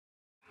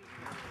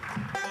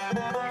If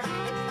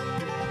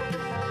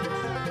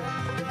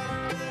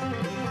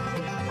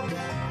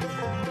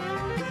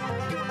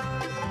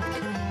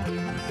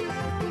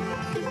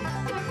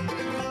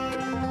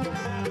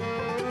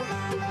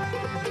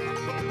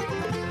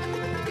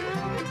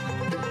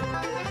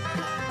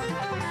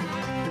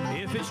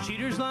it's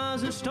cheaters,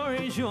 lies, and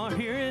stories you are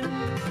hearing,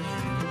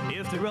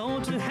 if the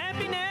road to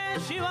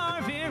happiness you are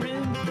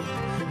veering,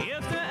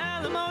 if the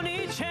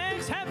alimony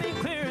checks have been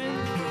clearing,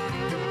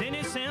 then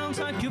it sounds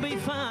like you'll be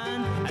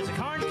fine as a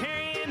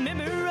card-carrying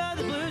member of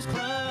the Blues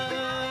Club.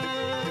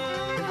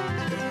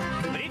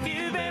 But if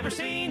you've ever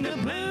seen the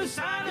blues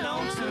side of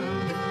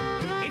lonesome,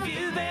 if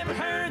you've ever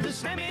heard the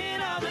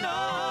slamming of the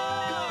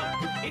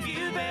door, if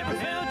you've ever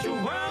felt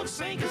your world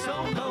sinking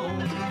so low,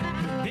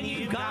 then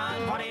you've got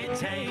what it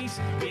takes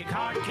to be a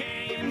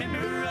card-carrying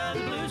member of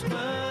the Blues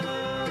Club.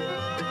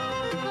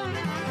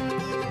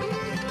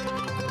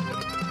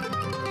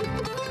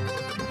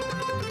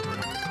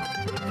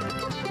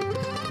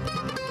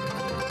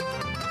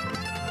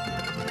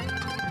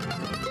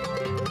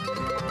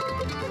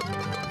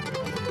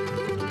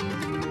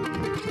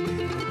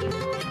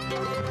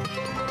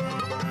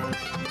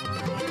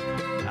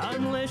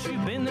 Unless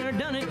you've been there,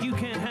 done it, you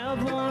can't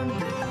have one.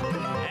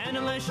 And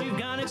unless you've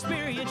got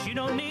experience, you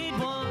don't need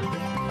one.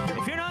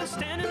 If you're not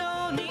standing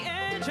on the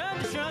edge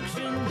of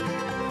destruction,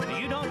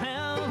 you don't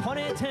have what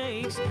it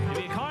takes to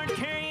be a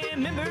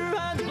card-carrying member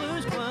of the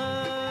Blues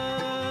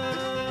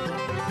Club.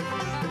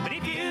 But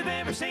if you've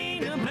ever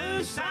seen the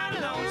blues side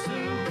of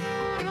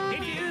lonesome,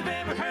 if you've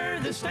ever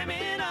heard the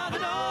slamming of the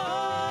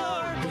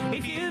door,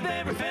 if you've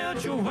ever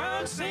felt your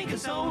world sinking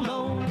so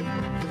low,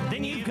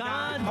 then you've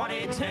got what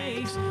it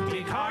takes to be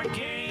a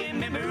card-carrying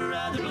member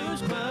of the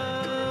Blues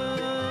Club.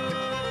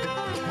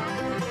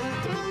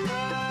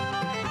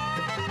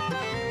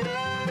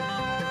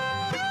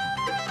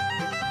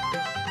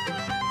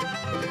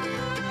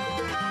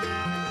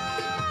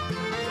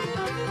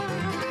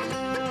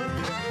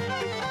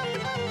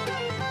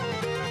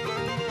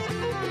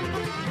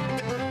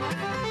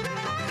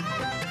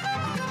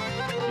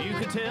 You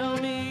can tell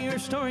me your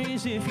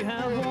stories if you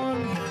have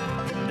one.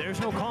 There's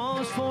no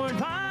cause for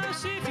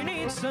advice if you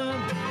need some.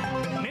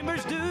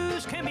 Members'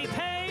 dues can be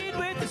paid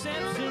with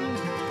deception,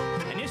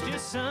 and it's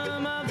just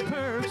some of the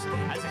perks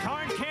as a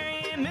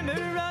card-carrying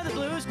member of the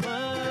Blues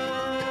Club.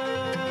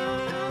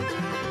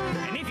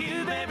 And if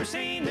you've ever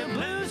seen the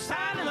blues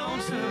side of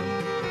lonesome,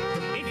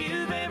 if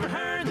you've ever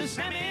heard the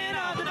slamming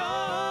of the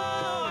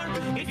door,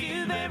 if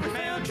you've ever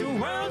felt your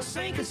world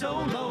sinking so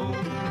low,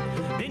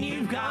 then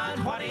you've got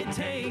what it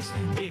takes to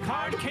be a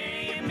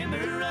card-carrying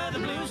member of the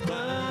Blues Club.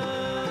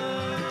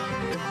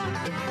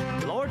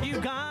 Lord,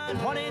 you've got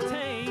what it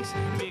takes to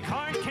be a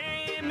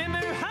card-carrying member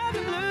of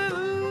the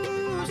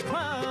Blues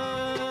Club.